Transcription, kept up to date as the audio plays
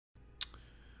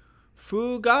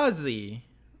Fugazi.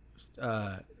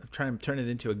 I'm trying to turn it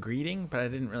into a greeting, but I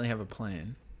didn't really have a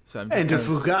plan. So I'm just And a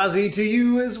Fugazi to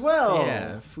you as well.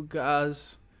 Yeah,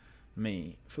 Fugaz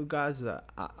me. Fugaz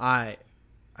I.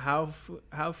 How's it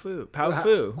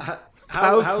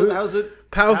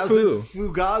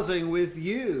fugazing with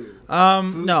you?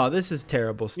 No, this is a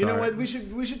terrible start. You know what? We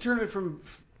should turn it from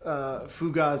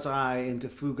Fugaz I into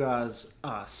Fugaz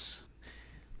us.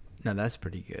 No, that's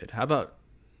pretty good. How about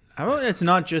it's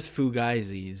not just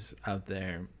Fugazis out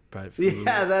there, but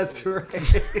yeah, that's right.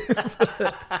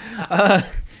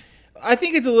 I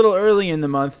think it's a little early in the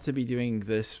month to be doing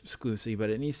this exclusive, but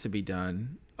it needs to be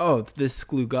done. Oh, this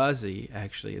Sklugazi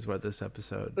actually is what this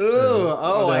episode is.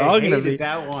 I hated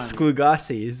that one.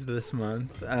 Sklugazis this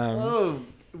month.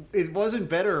 It wasn't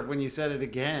better when you said it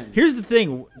again. Here's the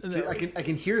thing. I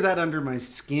can hear that under my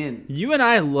skin. You and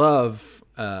I love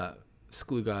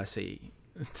Sklugazi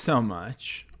so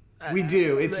much. We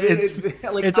do. It's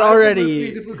like it's I've already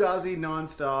been listening to Fugazi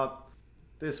nonstop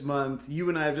this month. You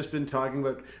and I have just been talking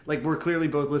about, like, we're clearly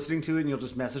both listening to it, and you'll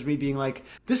just message me being like,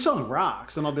 "This song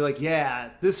rocks," and I'll be like, "Yeah,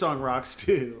 this song rocks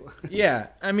too." Yeah,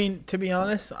 I mean, to be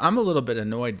honest, I'm a little bit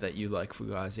annoyed that you like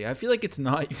Fugazi. I feel like it's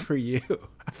not for you.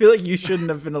 I feel like you shouldn't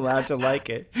have been allowed to like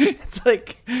it. It's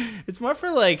like, it's more for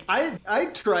like. I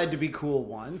tried to be cool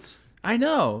once. I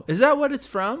know. Is that what it's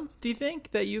from? Do you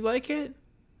think that you like it?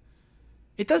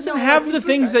 It doesn't have the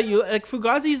things that you like.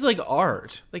 Fugazi's like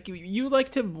art. Like you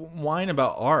like to whine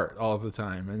about art all the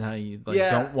time and how you like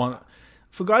don't want.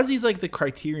 Fugazi's like the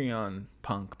Criterion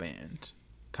punk band,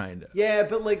 kind of. Yeah,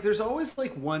 but like there's always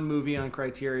like one movie on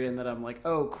Criterion that I'm like,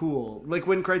 oh, cool. Like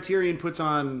when Criterion puts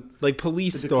on like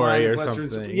Police Story or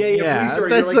something. Yeah, Police Story.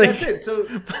 That's, like, that's it. So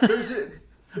there's a.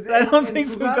 I don't think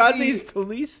Fugazi's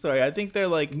Police Story. I think they're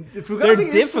like they're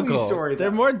difficult. Story,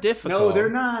 they're more difficult. No, they're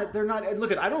not. They're not.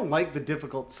 Look, I don't like the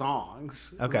difficult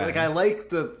songs. Okay. Like I like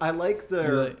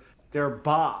their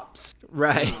bops.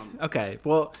 Right. Okay.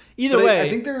 Well, either way, I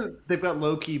think they've got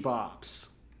low key bops.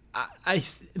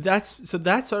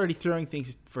 That's already throwing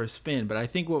things for a spin. But I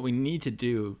think what we need to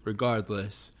do,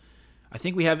 regardless. I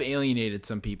think we have alienated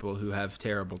some people who have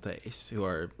terrible taste, who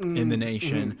are in the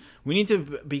nation. Mm-hmm. We need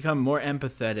to become more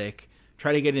empathetic,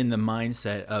 try to get in the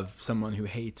mindset of someone who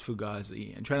hates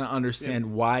Fugazi, and try to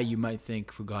understand why you might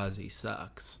think Fugazi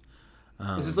sucks.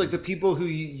 This is like the people who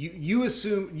you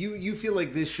assume, you feel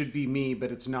like this should be me,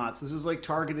 but it's not. So this is like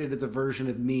targeted at the version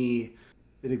of me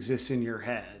that exists in your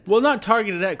head. Well, not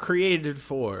targeted at, created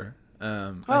for.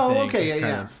 Okay,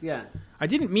 yeah. I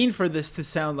didn't mean for this to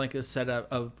sound like a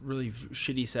really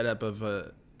shitty setup of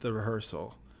the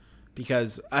rehearsal,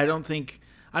 because I don't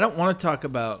want to talk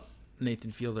about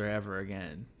Nathan Fielder ever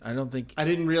again. I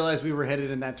didn't realize we were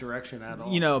headed in that direction at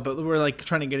all. You know, but we're like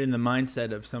trying to get in the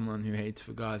mindset of someone who hates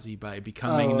Fugazi by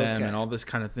becoming them and all this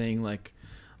kind of thing. Like,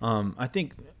 I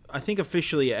think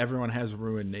officially everyone has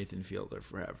ruined Nathan Fielder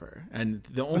forever. And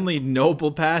the only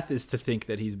noble path is to think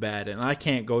that he's bad. And I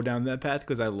can't go down that path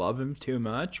because I love him too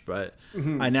much. But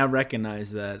I now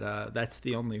recognize that that's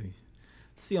the only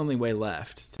way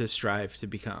left to strive to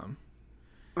become.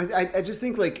 I just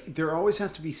think like there always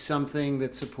has to be something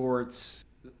that supports,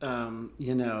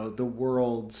 the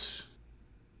world's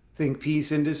think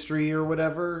piece industry or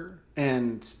whatever.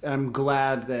 And I'm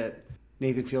glad that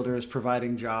Nathan Fielder is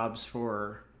providing jobs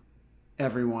for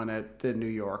everyone at the New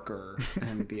Yorker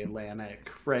and the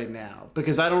Atlantic right now,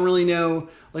 because I don't really know,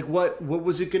 like, what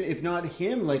was it gonna, if not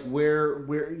him, like where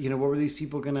what were these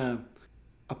people gonna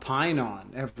opine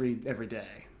on every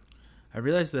day? I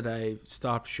realized that I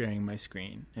stopped sharing my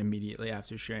screen immediately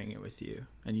after sharing it with you,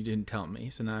 and you didn't tell me,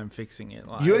 so now I'm fixing it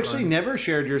live. You actually never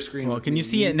shared your screen. Well, can you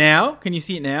see it now? Can you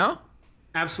see it now?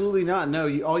 Absolutely not. No,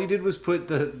 all you did was put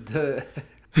the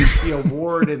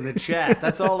award in the chat.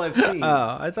 That's all I've seen.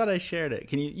 Oh, I thought I shared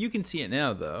it. You can see it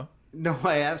now, though. No,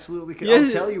 I absolutely can.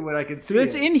 I'll tell you what I can see.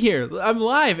 That's in here. I'm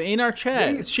live in our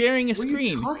chat. It's sharing a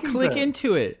screen. Click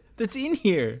into it. That's in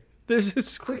here. There's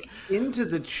this. Click into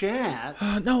the chat.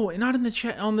 No, not in the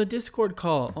chat. On the Discord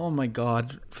call. Oh my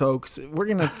God, folks. We're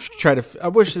going to try to. I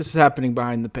wish this was happening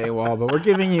behind the paywall, but we're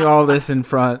giving you all this in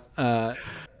front.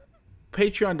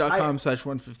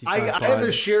 Patreon.com/155. I have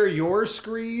a share your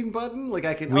screen button. Like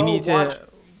I can. We need to watch.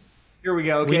 Here we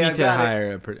go. Okay, we need to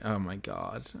hire oh my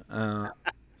God.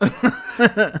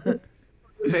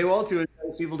 Paywall to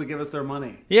entice people to give us their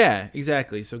money. Yeah,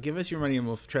 exactly. So give us your money, and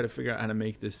we'll try to figure out how to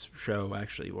make this show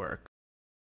actually work.